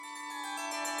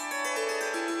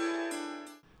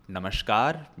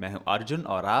नमस्कार, मैं हूं अर्जुन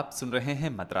और आप सुन रहे हैं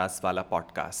मद्रास वाला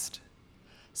पॉडकास्ट।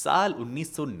 साल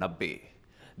 1990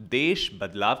 देश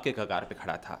बदलाव के कगार पे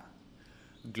खड़ा था।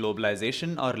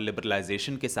 ग्लोबलाइजेशन और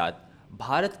लिबरलाइजेशन के साथ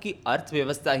भारत की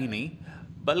अर्थव्यवस्था ही नहीं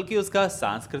बल्कि उसका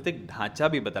सांस्कृतिक ढांचा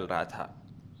भी बदल रहा था।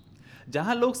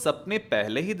 जहां लोग सपने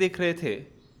पहले ही देख रहे थे,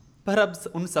 पर अब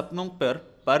उन सपनों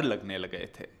पर लगने लगे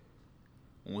थे।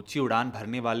 ऊंची उड़ान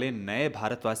भरने वाले नए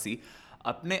भारतवासी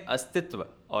अपने अस्तित्व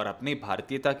और अपनी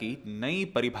भारतीयता की नई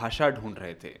परिभाषा ढूंढ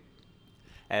रहे थे।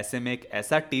 ऐसे में एक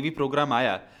ऐसा टीवी प्रोग्राम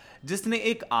आया जिसने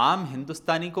एक आम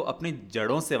हिंदुस्तानी को अपनी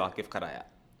जड़ों से वाकिफ कराया।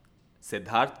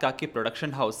 सिद्धार्थ काक के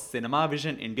production house Cinema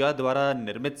Vision India द्वारा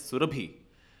निर्मित सुरभि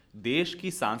देश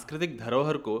की सांस्कृतिक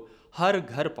धरोहर को हर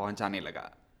घर पहुंचाने लगा।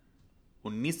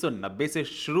 1990 से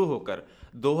शुरू होकर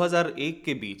 2001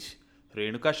 के बीच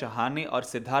रेणुका, शहाने और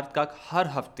सिद्धार्थ काक हर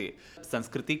हफ्ते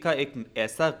संस्कृति का एक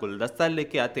ऐसा गुलदस्ता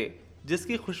लेके आते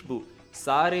जिसकी खुशबू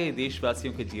सारे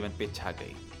देशवासियों के जीवन पे छा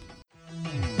गई।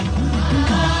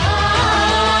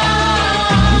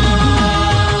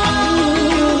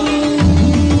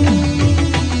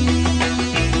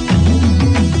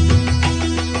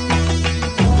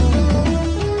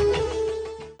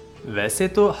 वैसे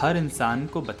तो हर इंसान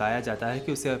को बताया जाता है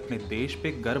कि उसे अपने देश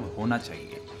पे गर्व होना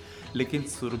चाहिए, लेकिन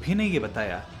सुरभि ने ये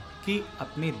बताया कि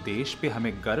अपने देश पे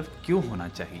हमें गर्व क्यों होना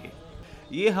चाहिए।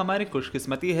 ये हमारी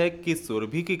खुशकिस्मती है कि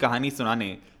सुरभि की कहानी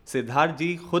सुनाने सिद्धार्थ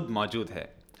जी खुद मौजूद है,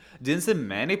 जिनसे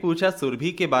मैंने पूछा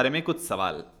सुरभि के बारे में कुछ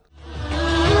सवाल।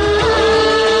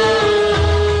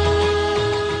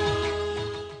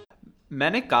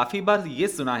 मैंने काफी बार ये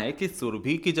सुना है कि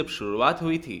सुरभि की जब शुरुआत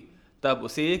हुई थी तब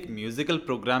उसे एक म्यूजिकल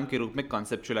प्रोग्राम के रूप में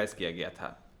कॉन्सेप्चुअलाइज किया गया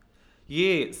था।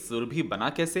 ये सुरभि बना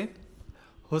कैसे?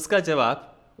 उसका जवाब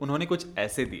उन्होंने कुछ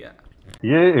ऐसे दिया।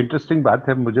 ये इंटरेस्टिंग बात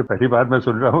है। मुझे पहली बार मैं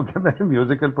सुन रहा हूँ कि मैं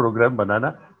म्यूजिकल प्रोग्राम बनाना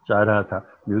चाह रहा था।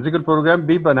 म्यूजिकल प्रोग्राम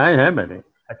भी बनाए हैं मैंने,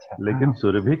 अच्छा, लेकिन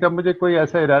सुरभि का मुझे कोई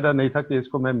ऐसा इरादा नहीं था कि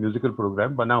इसको मैं म्यूजिकल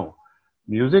प्रोग्राम बनाऊं।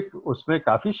 म्यूजिक उसमें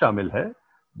काफी शामिल है,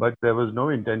 but there was no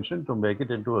intention to make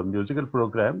it into a musical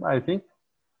programme. I think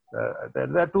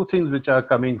there are two things which are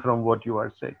coming from what you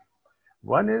are saying.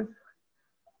 One is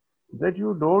that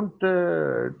you don't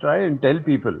try and tell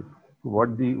people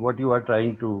what you are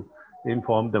trying to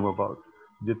inform them about.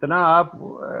 जितना आप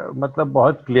मतलब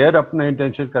बहुत clear अपना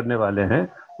intention करने वाले हैं,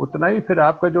 उतना ही फिर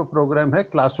आपका जो प्रोग्राम है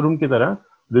क्लासरूम की तरह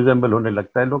रिजेंबल होने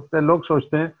लगता है। लोग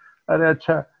सोचते हैं अरे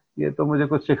अच्छा, ये तो मुझे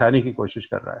कुछ सिखाने की कोशिश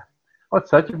कर रहा है। और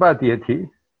सच बात ये थी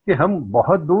कि हम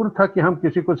बहुत दूर था कि हम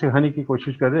किसी को सिखाने की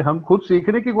कोशिश कर रहे हैं, हम खुद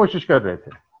सीखने की कोशिश कर रहे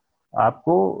थे।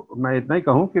 आपको मैं इतना ही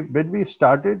कहूं कि when we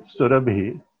started Surabhi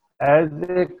as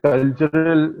a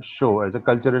cultural show, as a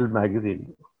cultural magazine,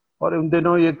 और उन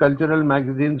दिनों ये कल्चरल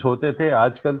मैगजीन्स होते थे।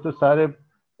 आजकल तो सारे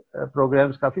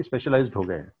प्रोग्राम्स काफी स्पेशलाइज्ड हो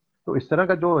गए हैं। तो इस तरह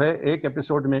का जो है एक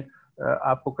एपिसोड में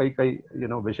आपको कई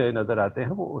विषय नजर आते हैं,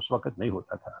 वो उस वक्त नहीं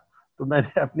होता था। तो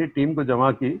मैंने अपनी टीम को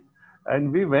जमा की एंड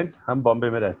वी वेंट, हम बॉम्बे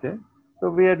में रहते हैं, तो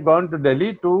we had gone to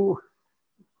Delhi to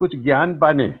कुछ ज्ञान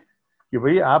पाने कि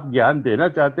भाई आप ज्ञान देना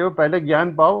चाहते हो, पहले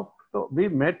ज्ञान पाओ। तो we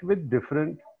met with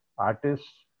different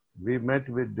artist, we met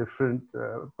with different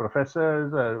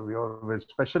professors, with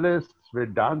specialists,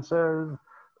 with dancers,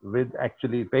 with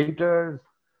actually painters,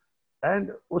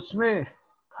 and उसमें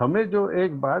हमें जो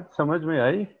एक बात समझ में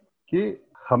आई कि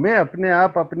हमें अपने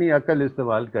आप अपनी अकल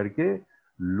इस्तेमाल करके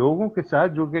लोगों के साथ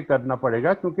जुड़ के करना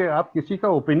पड़ेगा, क्योंकि आप किसी का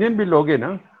ओपिनियन भी लोगे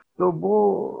ना तो वो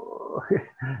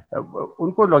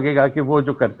उनको लगेगा कि वो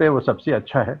जो करते हैं वो सबसे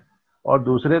अच्छा है और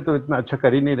दूसरे तो इतना अच्छा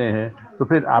कर ही नहीं रहे हैं, तो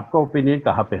फिर आपका ओपिनियन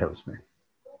कहाँ पे है उसमें?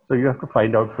 So you have to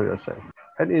find out for yourself.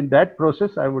 And in that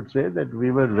process, I would say that we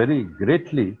were very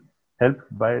greatly helped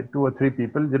by 2 or 3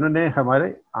 people जिन्होंने हमारे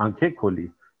आंखें खोली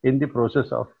in the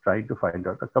process of trying to find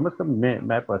out. कम से कम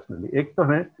मैं personally, एक तो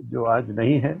है जो आज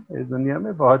नहीं है इस दुनिया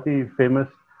में, बहुत ही फेमस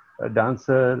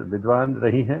डांसर विद्वान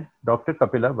रही हैं, doctor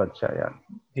Kapila Vatsyayan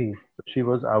ji. She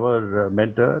was our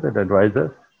mentor and advisor.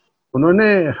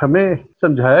 उन्होंने हमें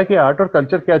समझाया कि आर्ट और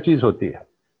कल्चर क्या चीज होती है।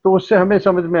 तो उससे हमें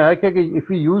समझ में आया कि if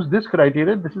you use this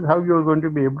criteria, this is how you are going to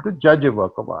be able to जज ए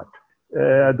वर्क ऑफ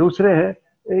आर्ट। दूसरे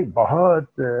हैं एक बहुत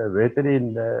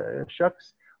बेहतरीन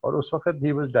शख्स, और उस वक्त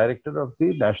he was director of the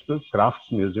National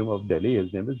Crafts Museum of Delhi. His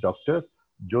name is doctor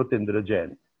Jyotindra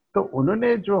Jain. तो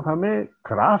उन्होंने जो हमें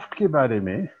क्राफ्ट के बारे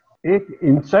में एक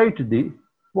इंसाइट दी,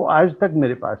 वो आज तक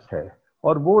मेरे पास है।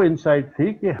 और वो इंसाइट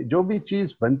थी कि जो भी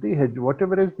चीज बनती है, what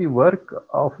ever is the work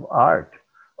of art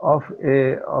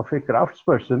of a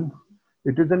craftsperson,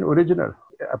 it is an original.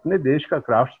 अपने देश का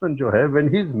craftsman जो है, when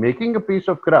he is making a piece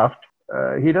of craft,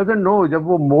 he doesn't know, जब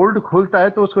वो mold खुलता है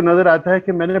तो उसको नजर आता है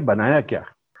कि मैंने बनाया क्या।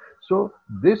 So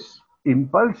this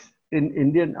impulse in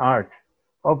Indian art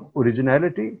of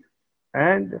originality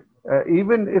And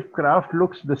even if craft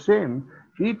looks the same,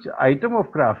 each item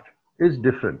of craft is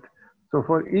different. So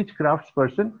for each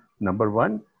craftsperson, number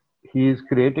one, he is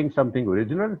creating something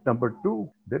original. Number two,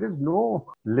 there is no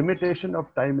limitation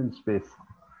of time and space.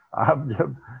 आप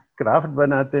जब craft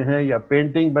बनाते हैं या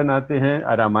painting बनाते हैं,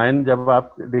 रामायण जब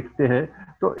आप लिखते हैं,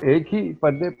 तो एक ही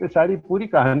पर्दे पे सारी पूरी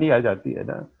कहानी आ जाती है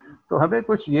ना. तो हमें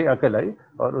कुछ ये अकल आई,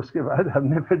 और उसके बाद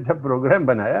हमने फिर जब प्रोग्राम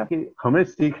बनाया कि हमें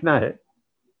सीखना है,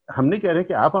 हम नहीं कह रहे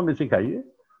कि आप हमें सिखाइए,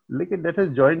 लेकिन लेट अस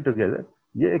जॉइन टुगेदर.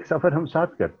 ये एक सफर हम साथ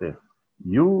करते हैं.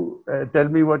 You tell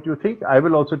me what you think, I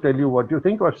will also tell you what you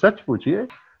think. और सच पूछिए,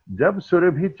 जब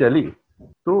सुरभि चली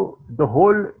तो the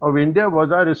whole of India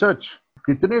was our research.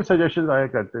 कितने सजेशंस आया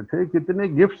करते थे, कितने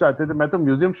गिफ्ट्स आते थे. मैं तो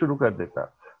म्यूजियम शुरू कर देता.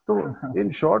 तो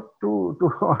in short, to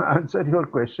answer your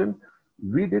question,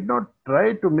 we did not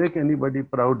try to make anybody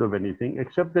proud of anything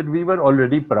except that we were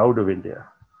already proud of India.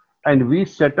 And we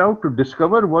set out to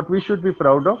discover what we should be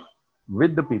proud of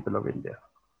with the people of India.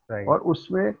 Right. और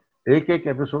उसमें एक एक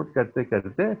episode करते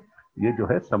करते ये जो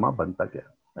है समा बनता गया.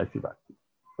 ऐसी बात थी.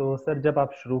 तो सर, जब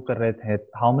आप शुरू कर रहे थे,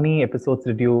 how many episodes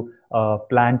did you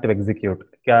plan to execute?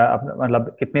 क्या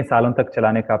मतलब कितने सालों तक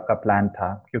चलाने का आपका प्लान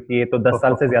था? क्योंकि ये तो 10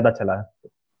 साल से ज्यादा चला है.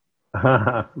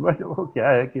 हाँ, बट वो क्या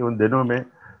है कि उन दिनों में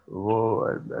वो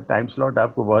टाइम स्लॉट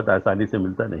आपको बहुत आसानी से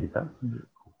मिलता नहीं था.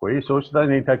 कोई सोचता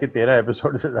नहीं था कि 13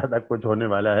 एपिसोड से ज्यादा कुछ होने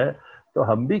वाला है. तो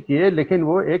हम भी किए, लेकिन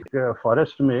वो एक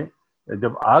फॉरेस्ट में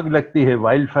जब आग लगती है,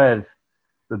 wild fire,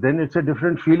 so then it's a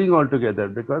different feeling altogether,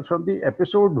 because from the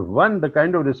episode 1, the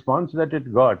kind of response that it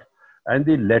got, and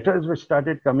the letters which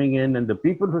started coming in, and the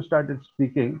people who started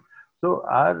speaking, so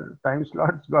our time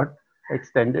slots got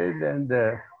extended. And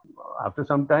after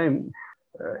some time,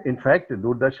 in fact,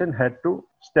 Doordarshan had to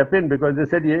step in, because they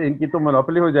said, ये इनकी तो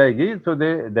monopoly हो जाएगी. So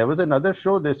there was another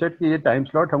show. They said कि ये time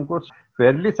slot हमको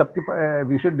fairly सबके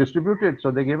we should distribute it.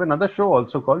 So they gave another show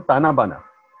also called Tana Bana.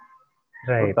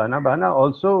 Right. तो ताना बाना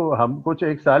ऑल्सो, हम कुछ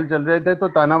एक साल चल रहे थे, तो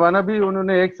ताना बाना भी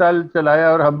उन्होंने एक साल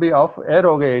चलाया, और हम भी ऑफ एयर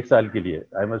हो गए एक साल के लिए,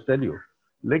 आई मस्ट टेल यू.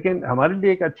 लेकिन हमारे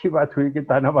लिए एक अच्छी बात हुई कि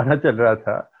ताना बाना चल रहा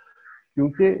था,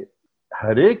 क्योंकि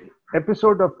हर एक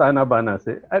एपिसोड ऑफ ताना बाना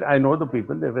से, I know the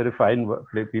people, they very fine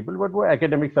people, but वो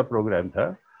एकेडमिक सा प्रोग्राम था.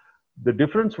 द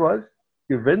डिफरेंस वाज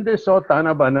कि व्हेन दे सॉ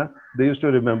ताना बाना, they used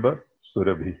to remember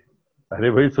Surabhi.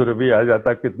 अरे भाई, सुरभि आ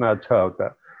जाता कितना अच्छा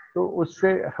होता. तो उससे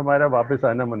हमारा वापस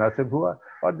आना मुनासिब हुआ.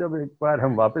 और जब एक बार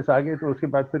हम वापस आ गए, तो उसके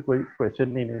बाद फिर कोई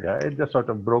क्वेश्चन ही नहीं रहा. It just sort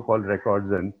of broke all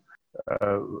records, and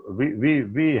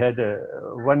we had a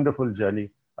wonderful journey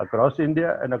across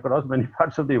India and across many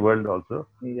parts of the world also.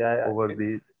 Yeah. Over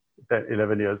the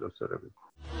 11 years of Surabhi.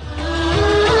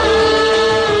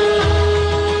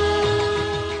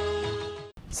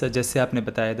 So, जैसे आपने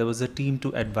बताया, there was a team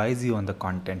to advise you on the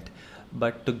content,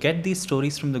 but to get these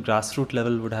stories from the grassroots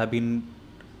level would have been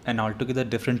an altogether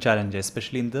different challenge,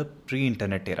 especially in the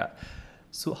pre-internet era.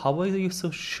 So how are you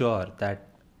so sure that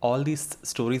all these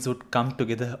stories would come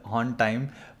together on time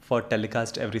for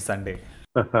telecast every Sunday?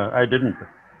 I didn't.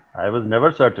 I was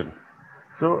never certain.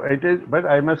 So it is, but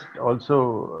I must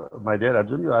also, my dear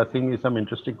Arjun, you're asking me some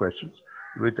interesting questions,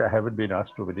 which I haven't been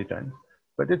asked too many times.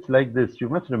 But it's like this. You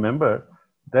must remember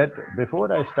that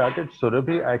before I started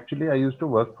Surabhi, actually I used to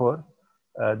work for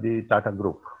the Tata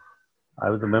Group. I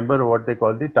was a member of what they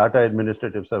call the Tata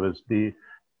Administrative Service, the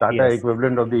Tata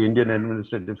equivalent of the Indian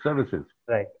Administrative Services.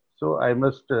 Right. So I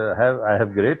must I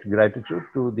have great gratitude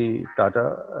to the Tata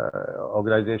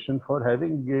organization for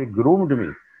having groomed me.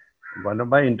 One of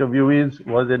my interviewees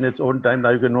was in its own time, now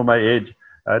you can know my age,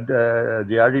 and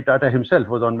J.R.D. Tata himself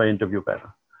was on my interview panel.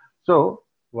 So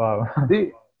wow.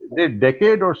 the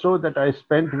decade or so that I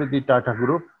spent with the Tata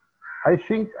Group, I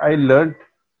think I learned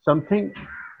something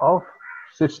of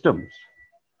systems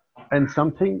and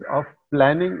something of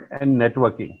planning and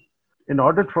networking in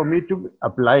order for me to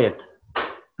apply it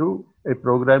to a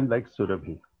program like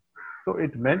Surabhi. So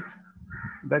it meant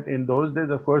that in those days,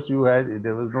 of course,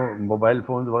 there was no mobile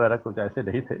phones, वगैरह कुछ ऐसे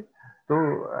नहीं थे. So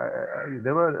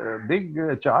there were big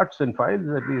charts and files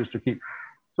that we used to keep.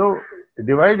 So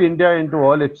divide India into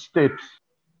all its states.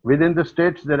 Within the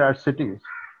states, there are cities.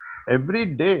 Every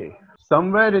day,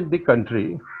 somewhere in the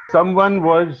country, someone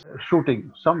was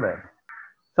shooting somewhere,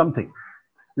 something.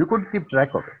 You could keep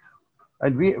track of it.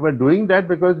 And we were doing that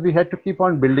because we had to keep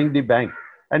on building the bank.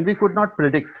 And we could not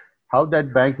predict how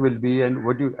that bank will be and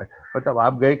what you... मतलब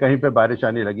आप गए कहीं पे बारिश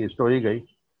आने लगी, story गई.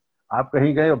 आप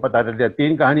कहीं गए और पता चल गया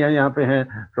 3 कहानियां यहाँ पे हैं,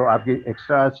 तो आपकी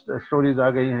एक्स्ट्रा स्टोरीज आ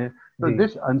गई हैं. तो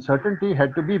this uncertainty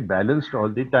had to be balanced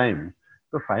all the time.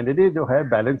 तो फाइनली जो है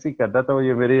बैलेंस ही करना, तो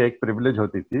ये मेरी एक प्रिविलेज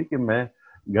होती थी कि मैं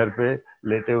घर पे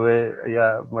लेटे हुए या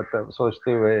मतलब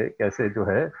सोचते हुए कैसे जो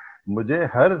है मुझे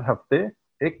हर हफ्ते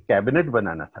एक कैबिनेट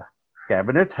बनाना था.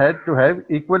 Cabinet had to have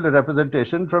equal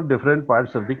representation from different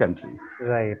parts of the country.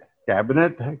 Right.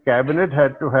 Cabinet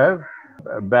had to have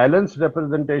balanced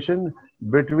representation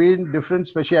between different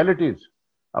specialities.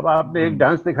 अब आपने एक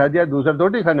डांस दिखा दिया, दूसरा दो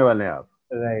दिखाने वाले हैं आप.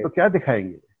 Right. तो क्या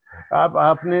दिखाएंगे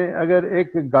आपने अगर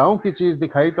एक गांव की चीज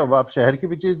दिखाई तो अब आप शहर की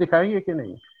भी चीज दिखाएंगे कि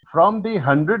नहीं. From the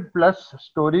 100+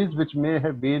 stories which may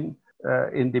have been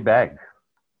in the bag,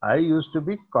 I used to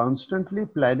be constantly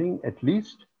planning at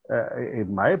least,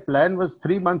 my plan was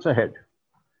 3 months ahead,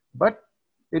 but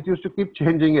it used to keep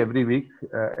changing every week,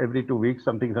 every 2 weeks,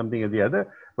 something and the other.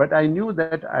 But I knew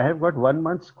that I have got 1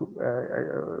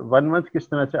 month किस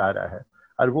तरह से आ रहा है.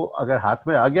 और वो अगर हाथ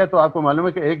में आ गया तो आपको मालूम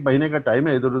है कि 1 महीने का टाइम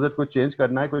है. इधर उधर कुछ चेंज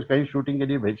करना है, कुछ कहीं शूटिंग के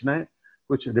लिए भेजना है,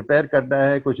 कुछ रिपेयर करना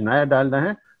है, कुछ नया डालना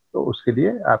है, तो उसके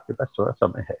लिए आपके पास थोड़ा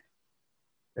समय है.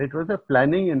 It was a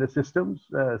planning in the system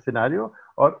scenario.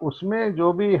 और उसमें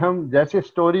जो भी हम जैसे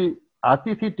स्टोरी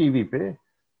आती थी टीवी पे,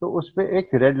 तो उस पे एक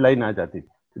रेड लाइन आ जाती थी.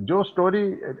 जो स्टोरी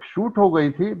शूट हो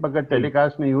गई थी मगर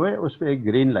टेलीकास्ट नहीं हुए, उस पे एक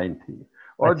ग्रीन लाइन थी.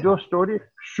 और जो स्टोरी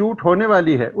शूट होने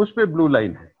वाली है उस पे ब्लू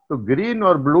लाइन है. तो ग्रीन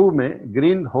और ब्लू में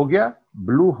ग्रीन हो गया,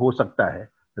 ब्लू हो सकता है,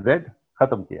 रेड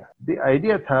खत्म किया. द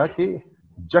आइडिया था कि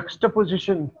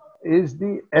juxtaposition is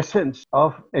the essence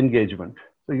of engagement.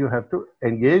 So you have to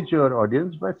engage your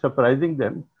audience by surprising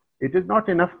them. It is not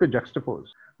enough to juxtapose.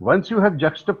 Once you have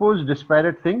juxtaposed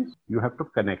disparate things, you have to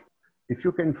connect. If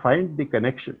you can find the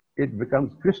connection, it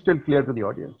becomes crystal clear to the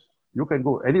audience. You can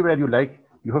go anywhere you like.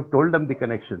 You have told them the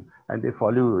connection and they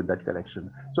follow you in that connection.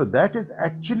 So that is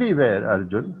actually where,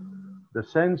 Arjun, the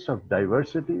sense of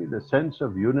diversity, the sense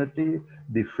of unity,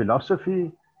 the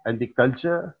philosophy and the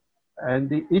culture and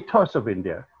the ethos of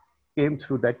India came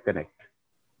through that connect.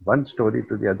 One story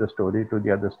to the other story to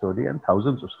the other story, and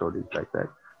thousands of stories like that.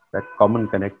 That common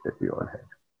connect that we all had.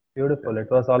 Beautiful.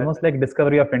 It was almost like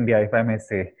discovery of India, if I may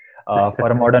say, for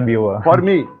a modern viewer. For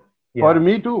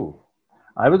me too.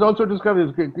 I was also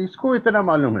discovered. किसको इतना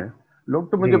मालूम है?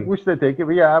 लोग तो मुझे पूछते थे कि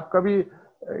भैया आप कभी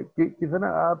कितना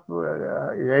आप,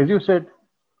 as you said,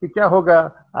 कि क्या होगा,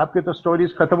 आपके तो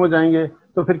स्टोरीज खत्म हो जाएंगे,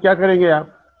 तो फिर क्या करेंगे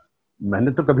आप?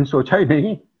 मैंने तो कभी सोचा ही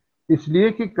नहीं,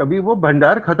 इसलिए कि कभी वो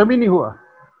भंडार खत्म ही नहीं हुआ.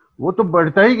 वो तो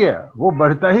बढ़ता ही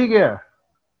गया.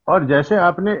 और जैसे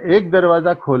आपने एक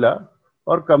दरवाजा खोला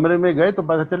और कमरे में गए तो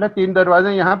पता चला 3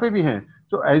 दरवाजे यहाँ पे भी हैं.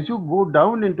 So as you go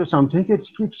down into something, it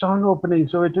keeps on opening.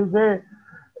 So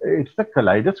it's a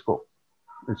kaleidoscope.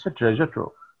 It's a treasure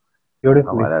trove.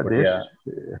 Beautifully. हमारा देश,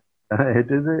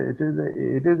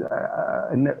 it is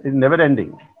never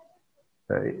ending.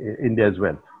 India's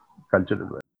wealth, cultural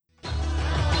wealth.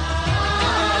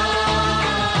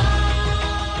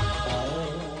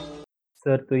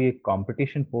 Sir, तो ये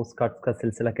कंपटीशन पोस्ट कार्ड्स का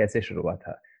सिलसिला कैसे शुरू हुआ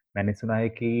था? मैंने सुना है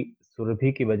कि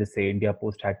सुरभि की वजह से India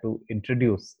Post had to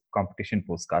introduce competition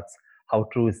postcards. How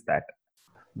true is that?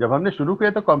 जब हमने शुरू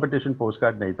किया तो कंपटीशन पोस्ट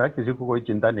कार्ड नहीं था, किसी को कोई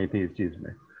चिंता नहीं थी इस चीज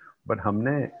में. बट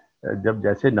हमने जब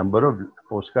जैसे नंबर ऑफ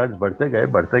पोस्ट कार्ड बढ़ते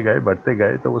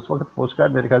गए तो उस वक्त पोस्ट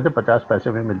कार्ड मेरे ख्याल से 50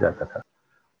 पैसे में मिल जाता था.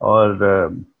 और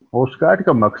पोस्ट कार्ड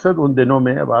का मकसद उन दिनों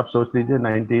में, अब आप सोच लीजिए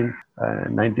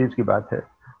 1990s की बात है,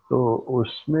 तो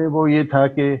उसमें वो ये था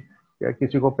कि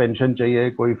किसी को पेंशन चाहिए,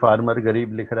 कोई फार्मर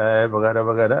गरीब लिख रहा है वगैरह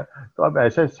वगैरह, तो अब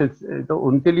ऐसे तो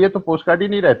उनके लिए तो पोस्ट कार्ड ही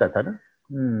नहीं रहता था ना.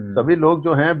 सभी लोग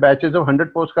जो हैं बैचेस ऑफ 100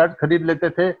 पोस्ट कार्ड खरीद लेते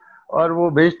थे और वो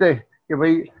भेजते कि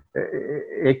भाई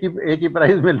एक ही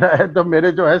प्राइस मिल रहा है, तो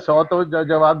मेरे जो है 100 तो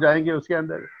जवाब जाएंगे उसके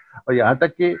अंदर. और यहाँ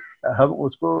तक कि हम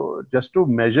उसको just to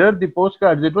measure the post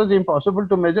card, it was impossible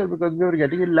to measure because we were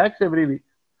getting in lakhs every week.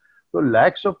 तो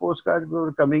lakhs of postcard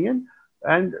were coming in.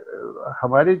 And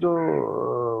हमारी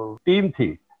जो टीम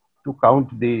थी to count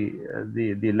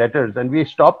the letters, and we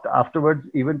stopped afterwards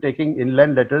even taking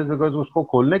inland letters because उसको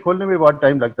खोलने में बहुत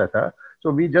time लगता था.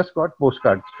 So we just got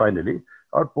postcards finally.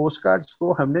 और postcards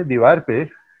को हमने दीवार पे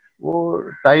वो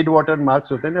टाइड वाटर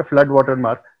मार्क्स होते हैं ना, फ्लड वाटर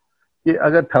मार्क, कि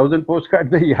अगर 1000 पोस्ट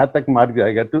कार्ड में यहाँ तक मार्क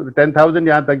जाएगा, तो 10,000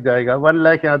 यहाँ तक जाएगा, 1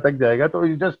 लाख यहाँ तक जाएगा, तो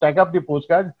you just tack up the post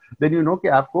card, then you know कि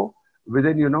आपको with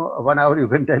in 1 hour you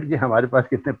can tell कि हमारे पास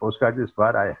कितने पोस्ट कार्ड इस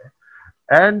बार आए हैं.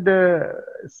 And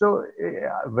so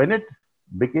when it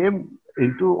became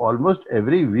into almost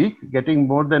every week getting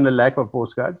more than 1 lakh of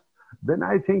postcards, then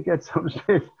I think at some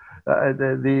stage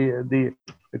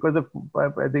because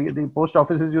the post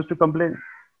offices used to complain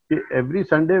every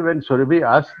Sunday when Surabhi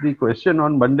asked the question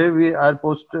on Monday, our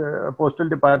postal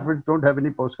department don't have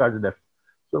any postcards left,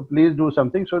 so please do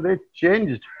something. So they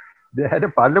changed. They had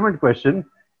a parliament question.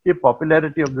 The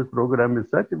popularity of this program is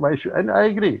such, and I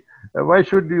agree, why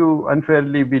should you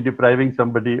unfairly be depriving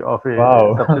somebody of a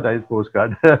subsidized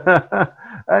postcard?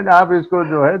 And आप इसको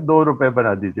जो है 2 रुपए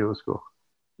बना दीजिए उसको.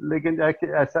 लेकिन जाके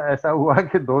ऐसा ऐसा हुआ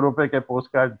कि 2 रुपए के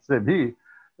पोस्ट कार्ड से भी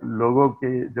लोगों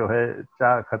की जो है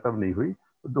चाह खत्म नहीं हुई।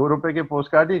 2 रुपए के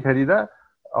पोस्ट कार्ड ही खरीदा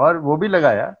और वो भी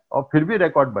लगाया और फिर भी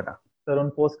रिकॉर्ड बना। सर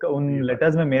उन ये बात।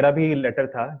 लेटर्स में मेरा भी लेटर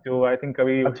था जो आई थिंक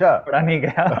कभी अच्छा। पढ़ा नहीं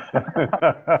गया।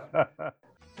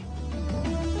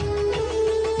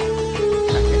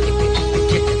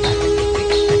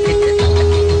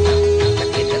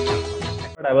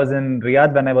 But I was in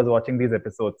Riyadh when I was watching these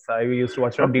episodes. I used to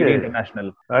watch it on DD Okay,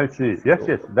 International. I see. Yes,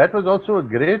 yes. That was also a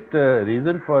great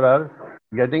reason for our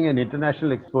getting an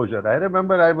international exposure. I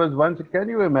remember I was once, can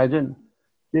you imagine,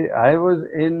 I was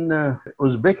in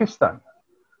Uzbekistan.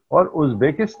 और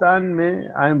Uzbekistan में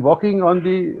I am walking on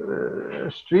the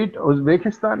street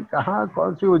Uzbekistan, कहाँ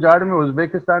कौन सी उजाड़ में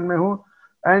Uzbekistan में हूँ,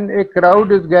 and a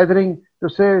crowd is gathering to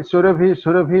से सुरभि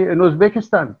सुरभि इन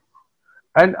Uzbekistan.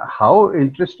 And how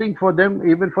interesting for them,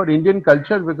 even for Indian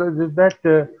culture, because is that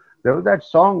there was that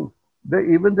song,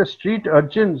 even the street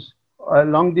urchins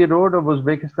along the road of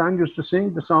Uzbekistan used to sing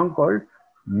the song called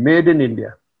Made in India.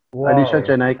 Wow. Alisha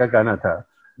Chennai का गाना था,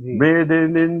 Made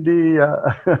in India.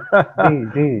 Ji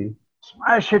ji.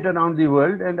 Smash it around the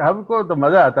world. And हमको तो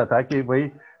मजा आता था कि भाई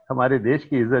हमारे देश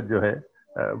की इज्जत जो है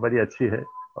बड़ी अच्छी है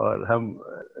और हम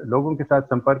लोगों के साथ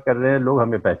संपर्क कर रहे हैं, लोग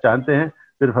हमें पहचानते हैं,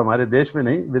 सिर्फ हमारे देश में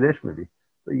नहीं विदेश में भी.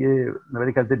 तो ये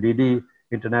मेरे ख्याल से डीडी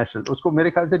इंटरनेशनल, उसको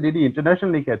मेरे ख्याल से डीडी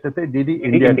इंटरनेशनल नहीं कहते थे, डीडी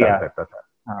इंडिया कहा करता था,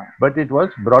 but it was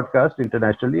broadcast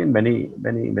internationally in many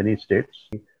many many states.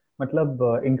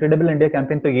 मतलब इनक्रेडिबल इंडिया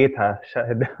कैंपेन तो ये था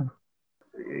शायद.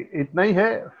 इतना ही है,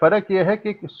 फर्क ये है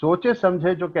कि सोचे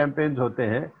समझे जो कैंपेन्स होते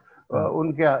हैं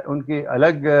उनके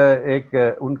अलग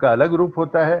उनका अलग रूप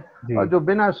होता है, और जो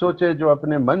बिना सोचे जो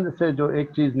अपने मन से जो एक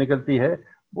चीज निकलती है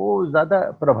वो ज्यादा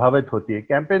प्रभावित होती है.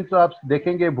 कैंपेन तो आप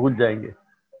देखेंगे भूल जाएंगे,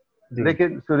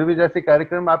 लेकिन सुरभि जैसे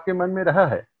कार्यक्रम आपके मन में रहा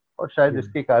है, और शायद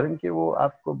इसके कारण कि वो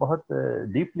आपको बहुत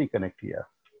डीपली कनेक्ट किया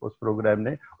उस प्रोग्राम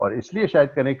ने, और इसलिए शायद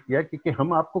कनेक्ट किया क्योंकि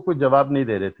हम आपको कोई जवाब नहीं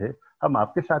दे रहे थे, हम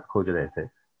आपके साथ खोज रहे थे,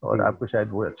 और आपको शायद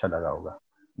वो अच्छा लगा होगा.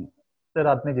 सर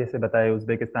आपने जैसे बताया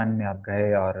उज़्बेकिस्तान में आप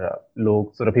गए और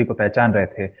लोग सुरभि को पहचान रहे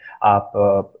थे. आप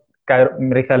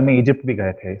मेरे ख्याल में इजिप्ट भी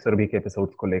गए थे सुरभि के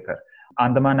एपिसोड्स को लेकर.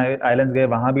 अंडमान आइलैंड्स गए,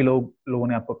 वहां भी लोगों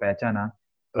ने आपको पहचाना.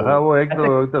 हाँ, वो एक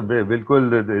तो बिल्कुल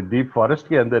डीप फॉरेस्ट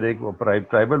के अंदर एक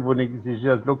ट्राइबल बोलने की चीज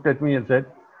looked at me and said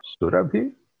Surabhi.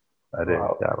 अरे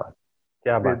क्या बात,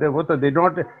 क्या बात. वो तो they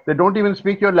don't even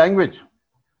speak your language,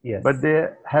 but they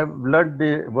have learned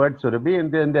the word Surabhi,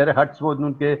 and there huts, वो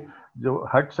उनके जो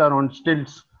huts are on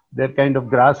stilts, there kind of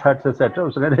grass huts etcetera.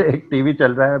 उसमें एक टीवी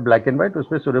चल रहा है ब्लैक एंड व्हाइट,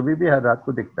 उसमें सुरभि भी हर रात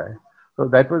को दिखता है. So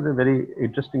that was a very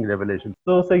interesting revelation.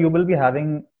 So you will be having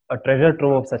a treasure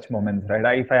trove of such moments,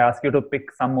 right? If I ask you to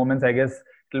pick some moments, I guess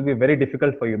it will be very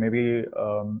difficult for you. Maybe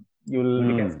you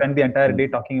can spend the entire day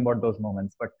talking about those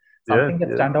moments, but something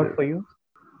that stand out for you?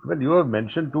 Well, you have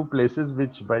mentioned two places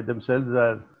which by themselves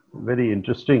are very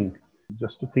interesting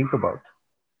just to think about.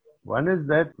 One is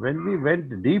that when we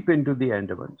went deep into the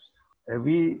Andamans,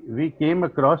 we came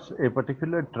across a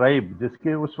particular tribe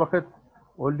जिसके उस वक्त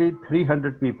only 300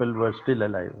 people were still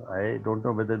alive. I don't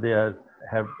know whether they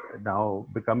have now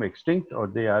become extinct or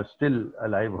they are still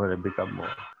alive or have become more.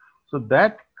 So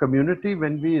that community,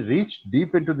 when we reached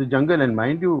deep into the jungle, and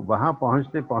mind you, वहाँ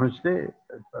पहुँचते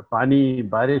पानी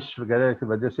बारिश वगैरह की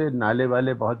वजह से नाले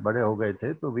वाले बहुत बड़े हो गए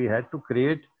थे, तो we had to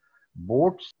create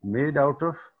boats made out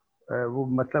of वो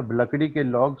मतलब लकड़ी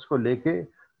के logs को लेके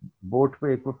बोट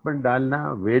पे इक्विपमेंट डालना,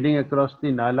 वेडिंग अक्रॉस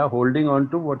दी नाला, holding on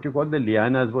to what you call the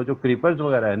lianas, वो जो क्रीपर्स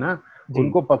वगैरह है ना,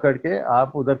 उनको पकड़ के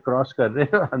आप उधर क्रॉस कर रहे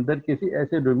हैं, अंदर किसी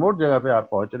ऐसे रिमोट जगह पे आप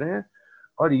पहुंच रहे हैं.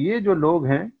 और ये जो लोग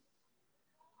हैं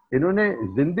इन्होंने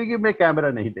जिंदगी में कैमरा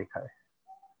नहीं देखा है,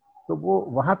 तो वो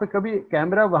वहां पे कभी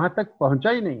कैमरा वहां तक पहुंचा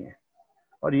ही नहीं है.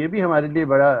 और ये भी हमारे लिए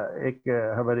बड़ा एक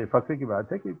हमारे फख्र की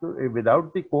बात है कि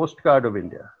without the Coast Guard of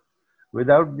India,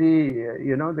 without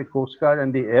the Coast Guard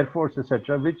and the Air Force,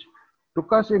 etc., which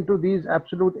took us into these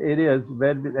absolute areas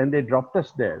and they dropped us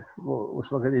there. उस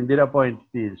वक्त Indira Point,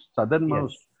 the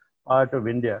southernmost part of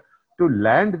India, to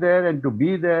land there and to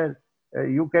be there,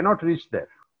 you cannot reach there.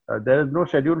 There is no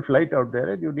scheduled flight out there,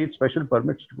 and you need special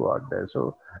permits to go out there.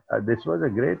 So this was a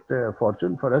great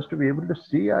fortune for us to be able to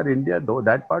see our India, though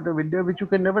that part of India which you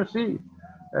can never see,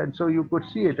 and so you could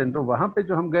see it. And तो वहाँ पे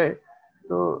जो हम गए,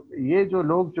 तो ये जो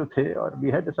लोग जो थे, और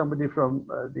we had somebody from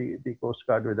the Coast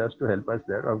Guard with us to help us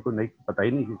there, हमको नहीं पता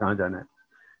ही नहीं कि कहाँ जाना है,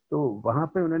 तो वहाँ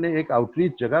पे उन्होंने एक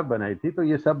आउटरीच जगह बनाई थी, तो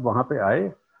ये सब वहाँ पे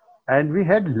आए and we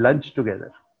had lunch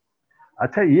together.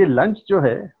 अच्छा, ये लंच जो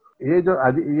है,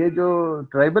 ये जो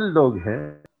ट्राइबल लोग हैं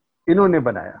इन्होंने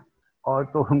बनाया, और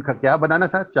तो उनका क्या बनाना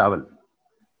था,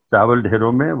 चावल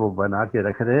ढेरों में वो बना के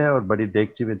रख रहे हैं, और बड़ी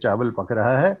देगची में चावल पक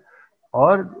रहा है,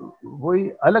 और वही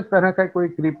अलग तरह का कोई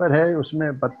क्रीपर है,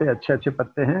 उसमें पत्ते अच्छे अच्छे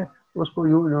पत्ते हैं, उसको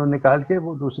यूं निकाल के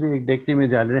वो दूसरी एक डेगची में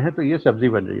डाल रहे हैं, तो ये सब्जी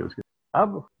बन रही है उसकी।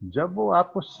 अब जब वो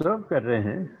आपको सर्व कर रहे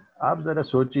हैं, आप जरा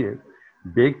सोचिए,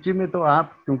 डेगची में तो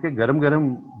आप क्योंकि गरम गरम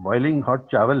बॉइलिंग हॉट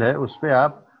चावल है, उस पर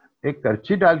आप एक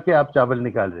करछी डाल के आप चावल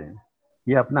निकाल रहे हैं,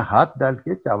 ये अपना हाथ डाल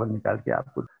के चावल निकाल के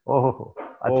आपको, ओहो हो।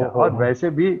 अच्छा, और वैसे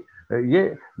भी ये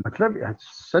मतलब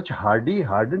such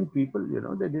hardened people,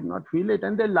 they did not feel it,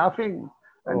 and they're laughing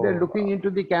and they're looking into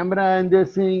the camera and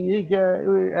they're saying, "Ye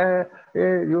kya,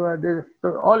 you are this,"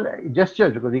 so all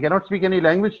gestures, because we cannot speak any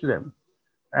language to them.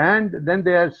 And then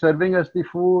they are serving us the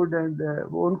food, and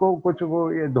वो उनको कुछ वो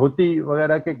ये धोती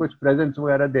वगैरह के कुछ presents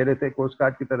वगैरह दे रहे थे कोस्ट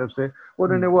गार्ड की तरफ से,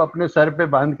 उन्होंने वो अपने सर पे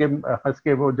बांध के हंस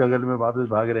के वो जंगल में वापस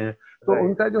भाग रहे हैं। तो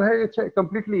उनका जो है it's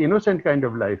completely innocent kind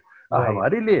of life.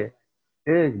 हमारे लिए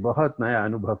एक बहुत नया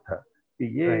अनुभव था कि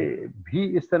ये भी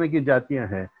इस तरह की जातियां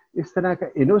हैं, इस तरह का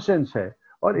इनोसेंस है,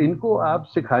 और इनको आप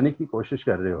सिखाने की कोशिश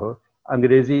कर रहे हो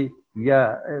अंग्रेजी या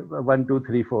 1 2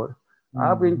 3 4,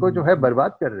 आप इनको जो है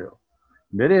बर्बाद कर रहे हो।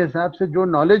 मेरे हिसाब से जो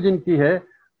नॉलेज इनकी है,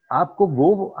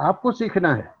 आपको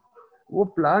सीखना है। वो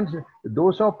प्लांट्स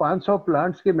 200-500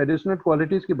 प्लांट्स के मेडिसिनल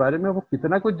क्वालिटीज के बारे में वो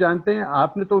कितना कुछ जानते हैं,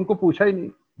 आपने तो उनको पूछा ही नहीं।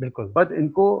 बिल्कुल। पर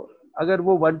इनको अगर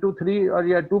वो 1 2 3 और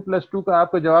या 2+2 का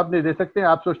आपको जवाब नहीं दे सकते,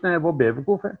 आप सोचते हैं वो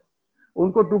बेवकूफ है।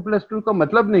 उनको 2+2 का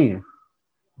मतलब नहीं है,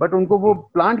 बट उनको वो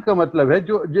प्लांट का मतलब है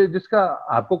जो जिसका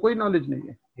आपको कोई नॉलेज नहीं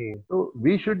है। तो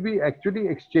we should be actually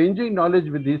exchanging knowledge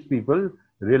with these people,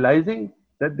 realising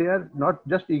that they are not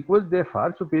just equals, they are far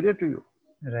superior to you.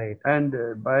 Right. And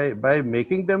by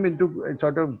making them into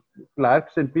sort of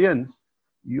clerks and peons,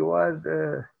 you are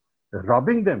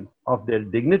robbing them of their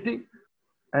dignity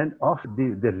and of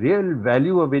the real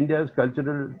value of India's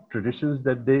cultural traditions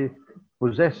that they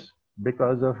possess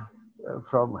because of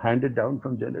from handed down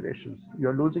from generations.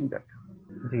 You are losing that.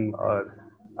 और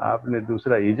आपने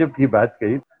दूसरा Egypt की बात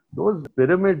कही, those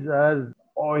pyramids are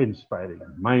awe-inspiring,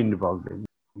 mind-boggling.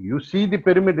 You see the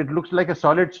pyramid, it looks like a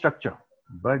solid structure,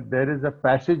 but there is a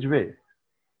passageway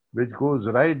which goes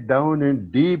right down and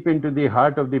deep into the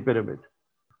heart of the pyramid.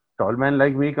 Tall man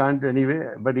like me can't anyway,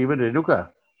 but even Renuka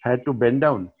had to bend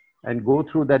down and go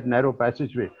through that narrow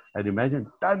passageway. And imagine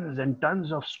tons and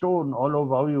tons of stone all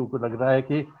over you. को लग रहा है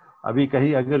कि अभी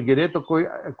कहीं अगर गिरे तो कोई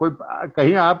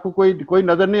कहीं आपको कोई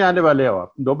नजर नहीं आने वाले हो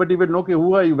आप. Nobody will know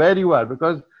who are you, where you are,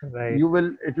 because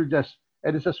it will just,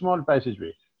 and it's a small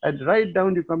passageway. And right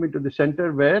down you come into the center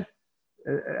where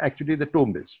actually the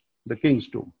tomb is, the king's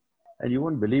tomb. And you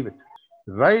won't believe it.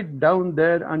 Right down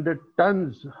there under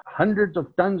tons, hundreds of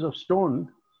tons of stone,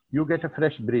 you get a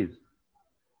fresh breeze.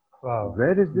 Wow.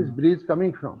 Where is this breeze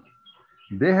coming from?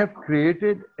 They have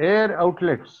created air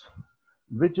outlets,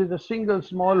 which is a single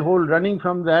small hole running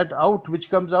from that out, which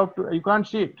comes out, you can't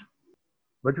see it,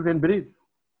 but you can breathe.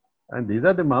 And these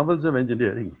are the marvels of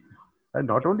engineering. And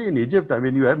not only in Egypt, I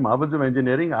mean, you have marvels of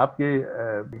engineering.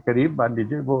 आपके करीब मान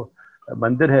लीजिए वो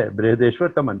मंदिर है, बृहदेश्वर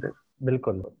का मंदिर.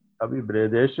 बिल्कुल. अभी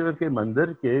बृहदेश्वर के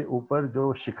मंदिर के ऊपर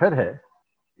जो शिखर है,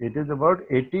 it is about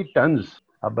 80 tons.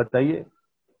 अब बताइए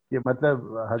कि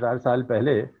मतलब 1000 साल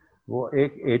पहले वो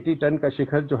एक 80 टन का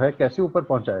शिखर जो है कैसे ऊपर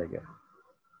पहुंचाया गया?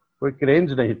 कोई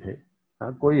क्रेन्स नहीं थे,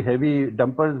 कोई हैवी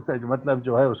डंपर्स मतलब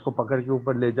जो है उसको पकड़ के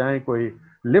ऊपर ले जाएं, कोई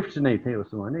लिफ्ट्स नहीं थे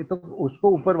उस जमाने, तो उसको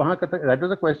ऊपर वहां का, that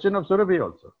was a question of Surabhi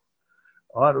also.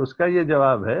 और उसका ये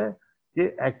जवाब है कि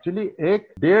एक्चुअली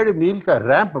 1.5 मील का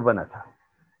रैंप बना था,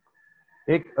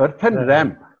 एक अर्थन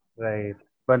रैंप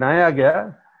बनाया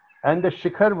गया, and the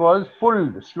shikhar was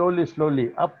pulled slowly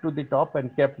up to the top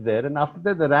and kept there, and after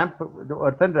that the ramp, the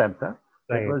earthen ramp tha,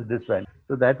 that was this one.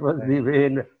 So that was the way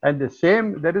in, and the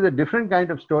same, there is a different kind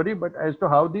of story, but as to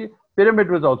how the pyramid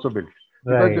was also built,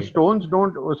 because the stones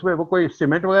don't, उसमें वो कोई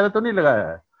cement वगैरह तो नहीं लगाया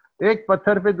है, एक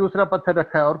पत्थर पे दूसरा पत्थर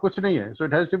रखा है और कुछ नहीं है. So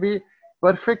it has to be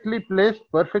perfectly placed,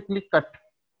 perfectly cut,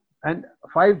 and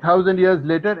 5000 years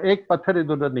later एक पत्थर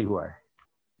इधर उधर नहीं हुआ है.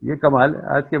 ये कमाल.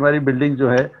 आज की हमारी बिल्डिंग जो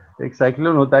है, एक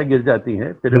साइक्लोन होता है गिर जाती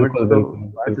है, पिरामिड तो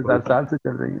 5000 साल से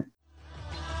चल रही है.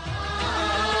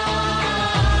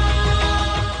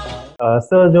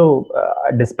 सर, जो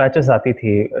डिस्पैचेस आती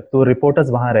थी तो रिपोर्टर्स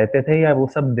वहां रहते थे या वो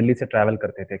सब दिल्ली से ट्रैवल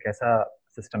करते थे? कैसा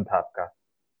सिस्टम था आपका?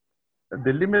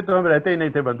 दिल्ली में तो हम रहते ही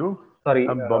नहीं थे बंधु, सॉरी,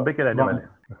 हम बॉम्बे के रहने वाले हैं.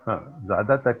 हाँ,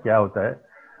 ज्यादातर क्या होता है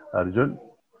अर्जुन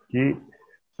कि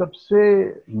सबसे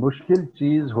मुश्किल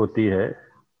चीज होती है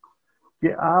कि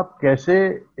आप कैसे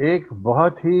एक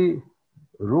बहुत ही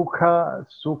रूखा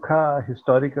सूखा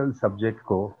हिस्टोरिकल सब्जेक्ट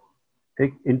को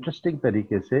एक इंटरेस्टिंग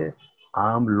तरीके से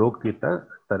आम लोग की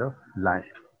तरफ लाएं.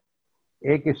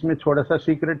 एक इसमें थोड़ा सा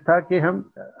सीक्रेट था कि हम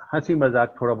हंसी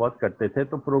मजाक थोड़ा बहुत करते थे,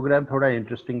 तो प्रोग्राम थोड़ा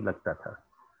इंटरेस्टिंग लगता था.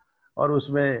 और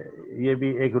उसमें ये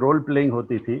भी एक रोल प्लेइंग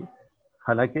होती थी,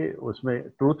 हालांकि उसमें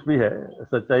ट्रूथ भी है,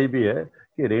 सच्चाई भी है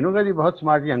कि रेणुका जी बहुत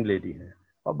स्मार्ट यंग लेडी है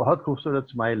और बहुत खूबसूरत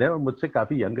स्माइल है और मुझसे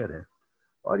काफ़ी यंगर है,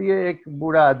 और ये एक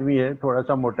बूढ़ा आदमी है, थोड़ा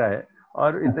सा मोटा है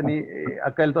और इतनी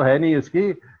अकल तो है नहीं इसकी,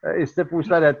 इससे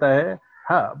पूछता रहता है।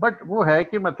 हाँ, बट वो है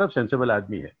कि मतलब सेंसिबल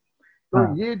आदमी है। तो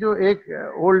हाँ, ये जो एक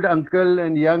old uncle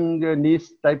and young niece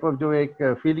type of जो एक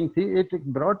फीलिंग थी, it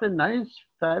brought a nice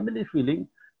family feeling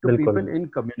to बिल्कुल। People in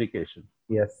communication.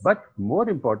 Yes. But more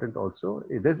important also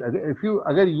it is, if you,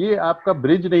 अगर ये आपका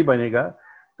ब्रिज नहीं बनेगा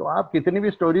तो आप कितनी भी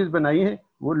स्टोरीज बनाई हैं,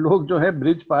 वो लोग जो है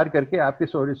ब्रिज पार करके आपकी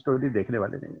स्टोरी देखने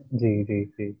वाले नहीं है। जी जी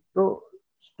जी। तो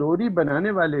स्टोरी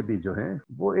बनाने वाले भी जो हैं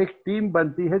वो एक टीम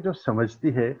बनती है जो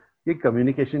समझती है कि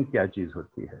कम्युनिकेशन क्या चीज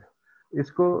होती है,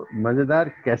 इसको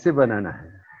मजेदार कैसे बनाना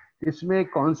है, इसमें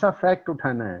कौन सा फैक्ट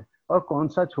उठाना है और कौन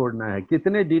सा छोड़ना है,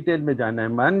 कितने डिटेल में जाना है।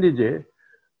 मान लीजिए,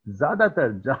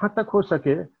 ज्यादातर जहां तक हो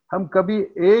सके हम कभी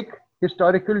एक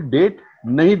हिस्टोरिकल डेट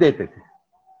नहीं देते थे।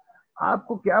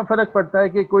 आपको क्या फर्क पड़ता है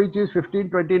कि कोई चीज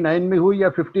 1529 में हुई या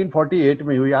 1548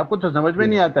 में हुई, आपको तो समझ में जी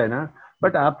नहीं आता है ना।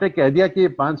 बट आपने कह दिया कि ये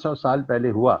 500 साल पहले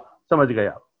हुआ, समझ गए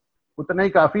आप, उतना ही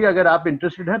काफी। अगर आप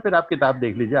इंटरेस्टेड हैं फिर आप किताब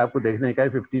देख लीजिए, आपको देखने का है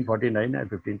 1549 है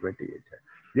 1528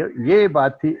 है। ये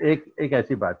बात थी, एक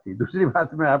ऐसी बात थी। दूसरी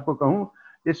बात मैं आपको कहूं,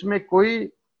 इसमें कोई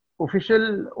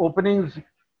ऑफिशियल ओपनिंग्स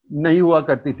नहीं हुआ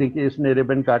करती थी कि इसने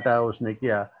रिबन काटा, उसने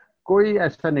किया, कोई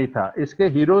ऐसा नहीं था। इसके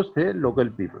हीरोज थे लोकल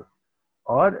पीपल।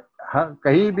 और हाँ,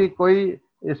 कहीं भी कोई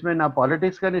इसमें ना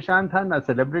पॉलिटिक्स का निशान था ना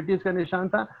सेलिब्रिटीज का निशान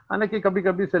था। हालांकि कभी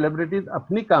कभी सेलिब्रिटीज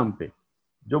अपनी काम पे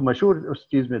जो मशहूर उस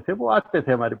चीज में थे वो आते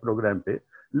थे हमारे प्रोग्राम पे,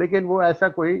 लेकिन वो ऐसा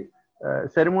कोई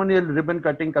सेरेमोनियल रिबन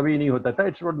कटिंग कभी नहीं होता था।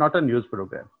 It's not a news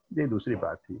programme. ये दूसरी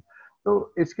बात थी।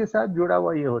 तो इसके साथ जुड़ा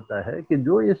हुआ ये होता है कि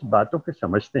जो इस बातों पे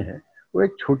समझते हैं वो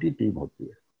एक छोटी टीम होती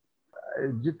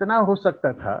है। जितना हो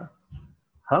सकता था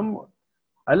हम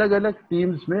अलग अलग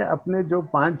टीम्स में अपने जो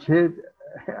 5 6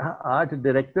 8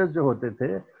 डायरेक्टर्स जो होते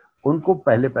थे उनको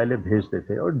पहले पहले भेजते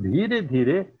थे, और धीरे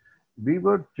धीरे वी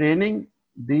वर ट्रेनिंग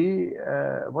दी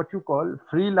what you call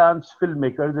freelance film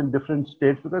makers in different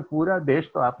states, because पूरा देश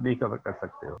तो आप नहीं कवर कर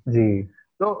सकते हो। जी।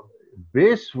 तो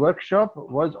base workshop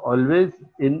was always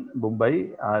in Mumbai,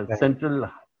 right. central,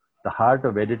 the heart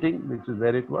of editing, which is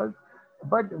where it was.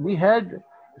 But we had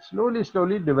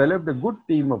slowly developed a good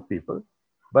team of people,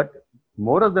 but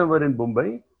more of them were in Mumbai,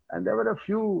 and there were a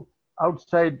few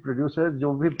outside producers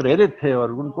जो भी प्रेरित थे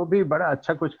और उनको भी बड़ा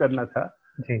अच्छा कुछ करना था,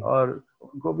 जी। और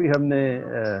उनको भी हमने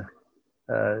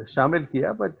शामिल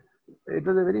किया। But it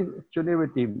was a very चुनी हुई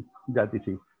टीम जाती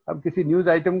थी। अब किसी न्यूज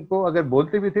आइटम को अगर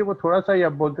बोलते भी थे वो थोड़ा सा ही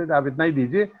अब बोलते थे, आप इतना ही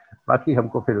दीजिए, बाकी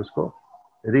हमको फिर उसको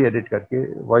री एडिट करके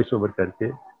वॉइस ओवर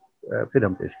करके फिर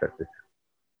हम पेश करते थे।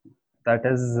 That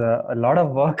is a lot of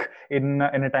work in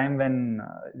a time when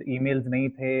emails नहीं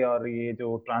थे और ये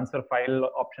जो ट्रांसफर फाइल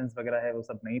ऑप्शंस वगैरह है वो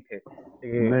सब नहीं थे।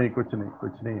 ये नहीं, कुछ नहीं,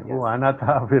 कुछ नहीं। वो यस। आना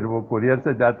था, फिर वो कुरियर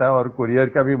से जाता, और कुरियर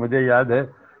का भी मुझे याद है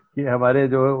कि हमारे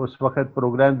जो उस वक्त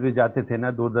प्रोग्राम्स भी जाते थे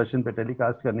ना दूरदर्शन पे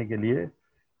टेलीकास्ट करने के लिए,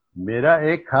 मेरा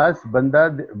एक खास बंदा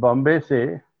बॉम्बे से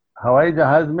हवाई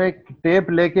जहाज में टेप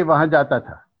लेके वहां जाता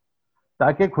था,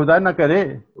 ताकि खुदा न करे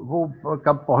वो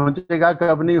कब पहुंचेगा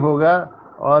कब नहीं होगा,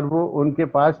 और वो उनके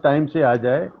पास टाइम से आ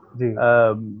जाए। जी।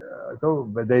 तो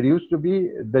there used to be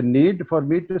the need for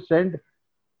me to send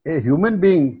a human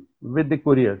being with the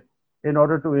courier in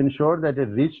order to ensure that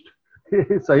it reached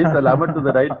सही सलामत to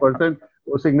the right person।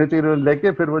 वो सिग्नेचर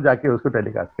लेके फिर वो जाके उसको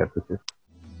टेलीकास्ट करते थे।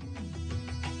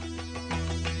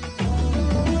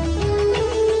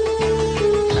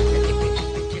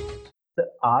 तो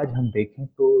आज हम देखें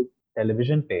तो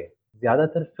टेलीविजन पे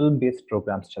ज्यादातर फिल्म बेस्ड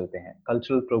प्रोग्राम्स चलते हैं,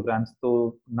 कल्चरल प्रोग्राम्स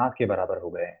तो ना के बराबर हो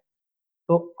गए हैं।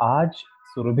 तो आज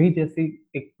सुरभि जैसी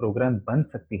एक प्रोग्राम बन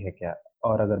सकती है क्या?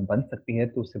 और अगर बन सकती है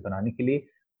तो उसे बनाने के लिए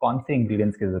कौन से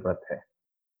इंग्रेडिएंट्स की जरूरत है?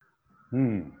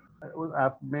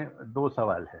 आप में दो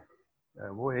सवाल है।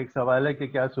 वो एक सवाल है कि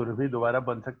क्या सुरभि दोबारा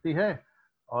बन सकती है,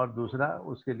 और दूसरा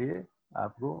उसके लिए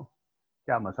आपको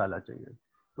क्या मसाला चाहिए।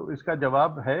 तो इसका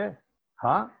जवाब है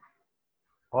हाँ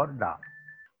और ना।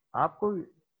 आपको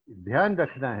ध्यान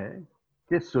रखना है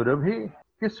कि सुरभि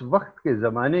किस वक्त के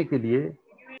जमाने के लिए,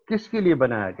 किसके लिए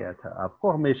बनाया गया था।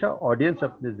 आपको हमेशा ऑडियंस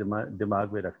अपने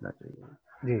दिमाग में रखना चाहिए।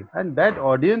 जी। And that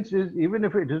audience is, even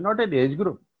if it is not an age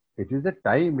group, it is a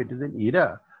time, it is an era.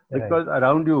 Right. Because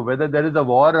around you, whether there is a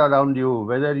war around you,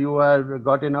 whether you are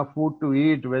got enough food to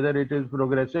eat, whether it is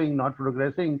progressing, not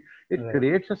progressing, it right.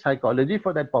 creates a psychology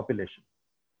for that population,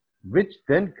 which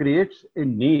then creates a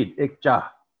need, एक चाह।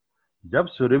 जब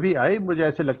सुरभि आई मुझे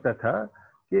ऐसे लगता था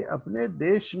कि अपने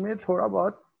देश में थोड़ा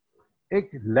बहुत एक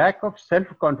लैक ऑफ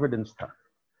सेल्फ कॉन्फिडेंस था।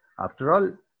 After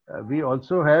all we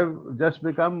also have just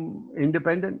become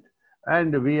independent,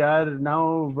 and we are now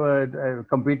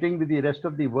competing with the rest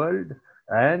of the world,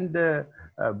 and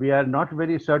we are not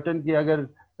very certain कि अगर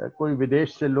कोई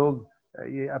विदेश से लोग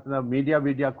ये अपना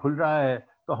मीडिया खुल रहा है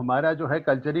तो हमारा जो है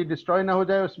कल्चर ही डिस्ट्रॉय ना हो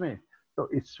जाए उसमें. तो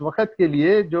इस वक्त के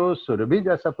लिए जो सुरभि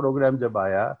जैसा प्रोग्राम जब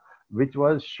आया, which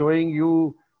was showing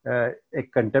you a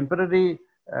contemporary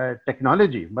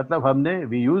technology, मतलब हमने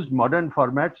we used modern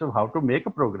formats of how to make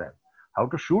a program, how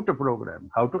to shoot a program,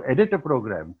 how to edit a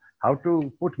program, how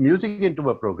to put music into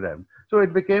a program. So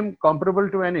it became comparable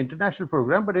to an international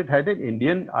program, but it had an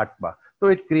Indian atma. So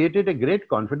it created a great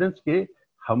confidence कि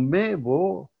हम में वो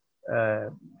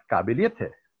काबिलियत है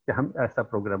कि हम ऐसा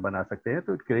programme बना सकते हैं.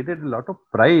 तो it created a lot of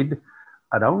pride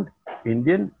around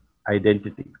Indian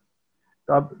identity.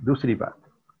 तो अब दूसरी बात,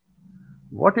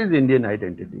 what is Indian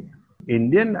identity?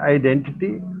 Indian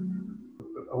identity,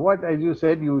 what, as you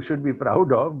said, you should be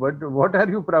proud of, but what are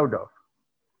you proud of?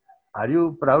 Are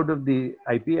you proud of the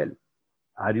IPL?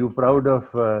 Are you proud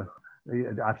of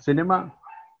our cinema?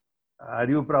 Are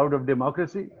you proud of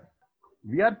democracy?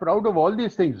 We are proud of all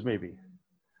these things maybe.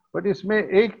 But इसमें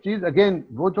एक चीज again,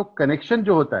 वो जो connection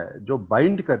जो होता है, जो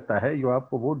bind करता है, जो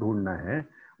आपको वो ढूंढना है,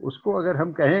 उसको अगर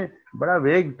हम कहें, बड़ा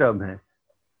वेग टर्म है,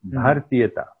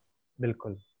 भारतीयता.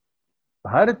 बिल्कुल.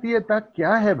 भारतीयता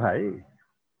क्या है भाई?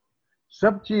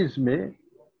 सब चीज में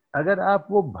अगर आप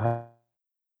वो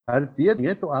भारतीय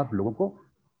हैं तो आप लोगों को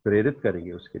प्रेरित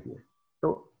करेंगे उसके लिए.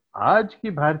 तो आज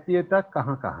की भारतीयता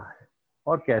कहाँ कहाँ है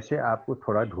और कैसे आपको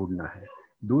थोड़ा ढूंढना है.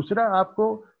 दूसरा,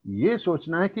 आपको ये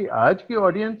सोचना है कि आज की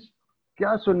ऑडियंस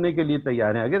क्या सुनने के लिए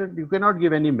तैयार है. अगर you can not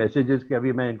give any messages कि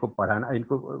अभी मैं इनको पढ़ाना,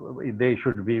 इनको दे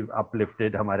शुड बी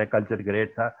अपलिफ्टेड, हमारा कल्चर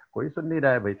ग्रेट था, कोई सुन नहीं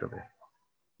रहा है भाई. तुम्हें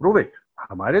प्रूव इट.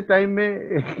 हमारे टाइम में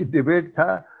एक डिबेट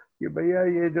था कि भैया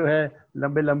ये जो है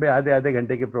लंबे लंबे आधे आधे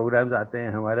घंटे के प्रोग्राम्स आते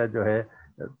हैं, हमारा जो है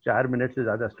 4 मिनट से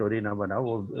ज्यादा स्टोरी ना बनाओ,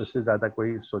 वो उससे ज्यादा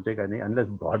कोई सोचेगा नहीं अनलेस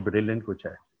बहुत ब्रिलियंट कुछ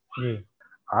है.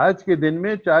 आज के दिन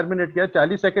में 4 मिनट क्या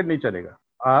 40 सेकंड नहीं चलेगा.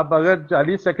 आप अगर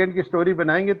 40 सेकंड की स्टोरी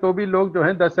बनाएंगे तो भी लोग जो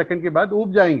है 10 सेकंड के बाद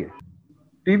ऊब जाएंगे.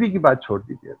 टीवी की बात छोड़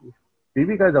दीजिए, अभी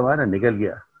टीवी का जमाना निकल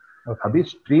गया. अभी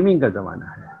स्ट्रीमिंग का जमाना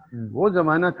है. वो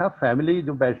जमाना था फैमिली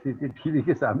जो बैठती थी टीवी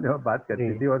के सामने और बात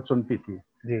करती थी और सुनती थी.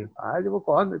 आज वो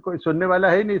कौन, कोई सुनने वाला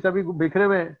है नहीं, सभी बिखरे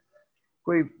हुए हैं.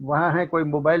 कोई वहां है, कोई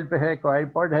मोबाइल पे है, कोई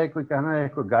आईपॉड है, कोई कहाँ है,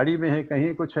 कोई गाड़ी में है,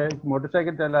 कहीं कुछ है,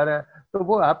 मोटरसाइकिल चला रहा है. तो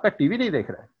वो आपका टीवी नहीं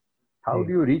देख रहा है. How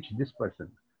do you reach this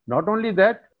person? Not only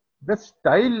that, the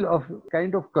style of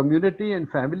kind of community and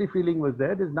family feeling was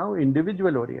there is now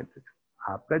individual oriented.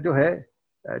 आपका जो है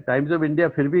टाइम्स ऑफ इंडिया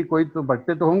फिर भी कोई तो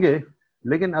पढ़ते तो होंगे,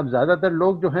 लेकिन अब ज्यादातर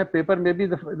लोग जो है पेपर में भी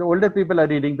the older people are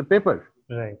reading the paper,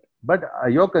 right? But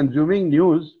you're consuming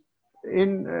news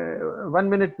in 1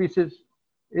 minute pieces,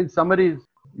 in summaries.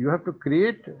 You have to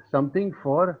create something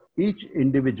for each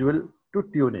individual to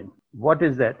tune in. What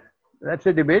is that? That's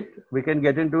a debate. We can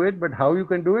get into it, but how you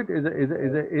can do it is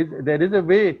there is a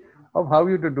way of how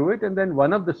you to do it. And then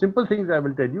one of the simple things I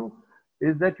will tell you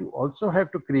is that you also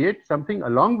have to create something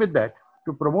along with that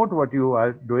to promote what you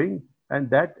are doing, and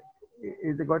that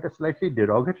is got a slightly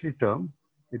derogatory term.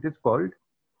 It is called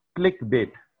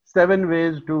clickbait. 7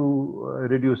 ways to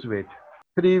reduce weight,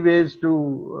 3 ways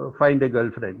to find a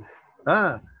girlfriend,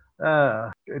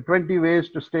 20 ways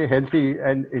to stay healthy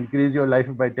and increase your life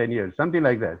by 10 years, something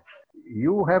like that.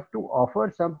 You have to offer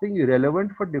something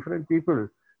relevant for different people,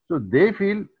 so they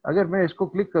feel अगर मैं इसको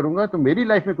click करूंगा तो मेरी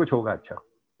life में कुछ होगा अच्छा.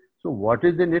 So what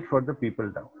is in it for the people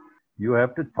now? You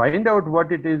have to find out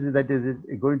what it is that is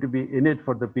going to be in it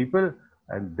for the people,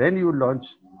 and then you launch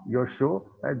your show,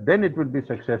 and then it will be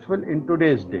successful in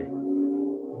today's day,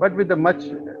 but with a much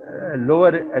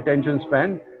lower attention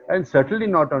span, and certainly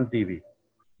not on TV.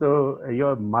 So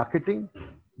your marketing,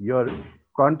 your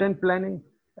content planning,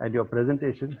 and your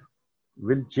presentation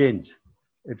will change.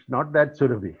 It's not that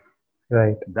Surabhi.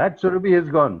 Right. That Surabhi is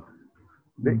gone.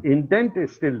 The intent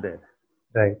is still there.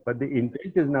 Right. But the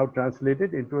intent is now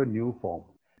translated into a new form.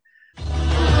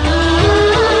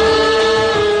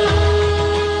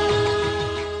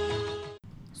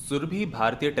 Surabhi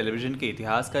भारतीय television के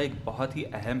इतिहास का एक बहुत ही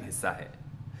अहम हिस्सा है.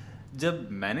 जब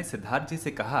मैंने सिद्धार्थ जी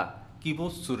से कहा कि वो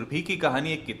सुरभि की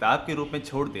कहानी एक किताब के रूप में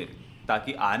छोड़ दे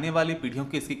ताकि आने वाली पीढ़ियों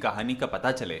को इसकी कहानी का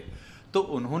पता चले, तो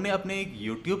उन्होंने अपने एक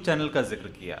YouTube चैनल का जिक्र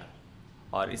किया,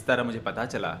 और इस तरह मुझे पता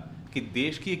चला कि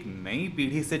देश की एक नई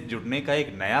पीढ़ी से जुड़ने का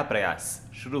एक नया प्रयास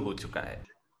शुरू हो चुका है.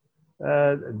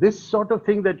 This sort of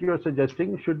thing that you are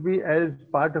suggesting should be as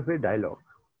part of a dialogue.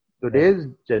 Today's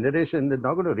generation is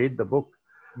not going to read the book,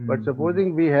 but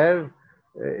supposing we have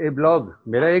a blog.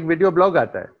 मेरा एक video blog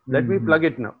आता है. Let me plug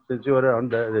it now since you are on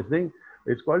this thing.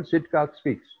 It's called Siddharth Kak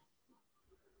Speaks.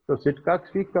 So Siddharth Kak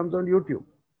Speak comes on YouTube.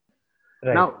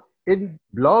 Right. Now, in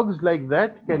blogs like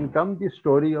that can come the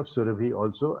story of Surabhi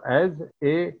also as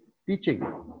a teaching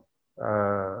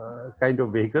kind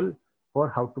of vehicle for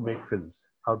how to make films,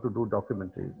 how to do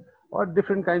documentaries, or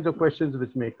different kinds of questions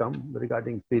which may come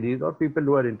regarding series or people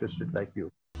who are interested like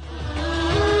you.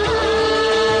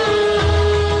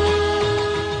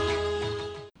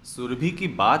 Surabhi की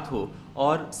बात हो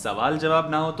और सवाल जवाब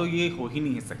ना हो तो ये हो ही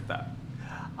नहीं सकता।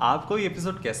 आपको ये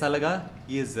एपिसोड कैसा लगा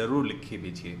ये ज़रूर लिखिए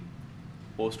भेजिए।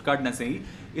 पोस्टकार्ड न सही,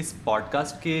 इस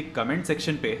पॉडकास्ट के कमेंट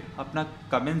सेक्शन पे अपना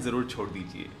कमेंट ज़रूर छोड़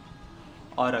दीजिए।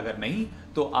 और अगर नहीं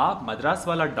तो आप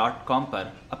madraswala.com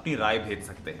पर अपनी राय भेज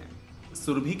सकते हैं।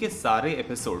 सुरभि के सारे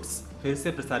एपिसोड्स फिर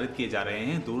से प्रसारित किए जा रहे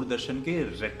हैं दूरदर्शन के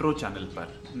रेट्रो चैनल पर।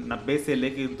 90 से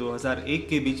लेकर 2001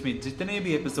 के बीच में जितने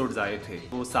भी एपिसोड्स आए थे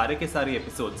वो सारे के सारे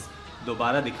एपिसोड्स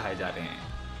दोबारा दिखाए जा रहे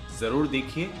हैं। ज़रूर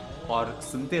देखिए और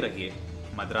सुनते रहिए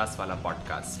मद्रास वाला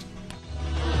पॉडकास्ट।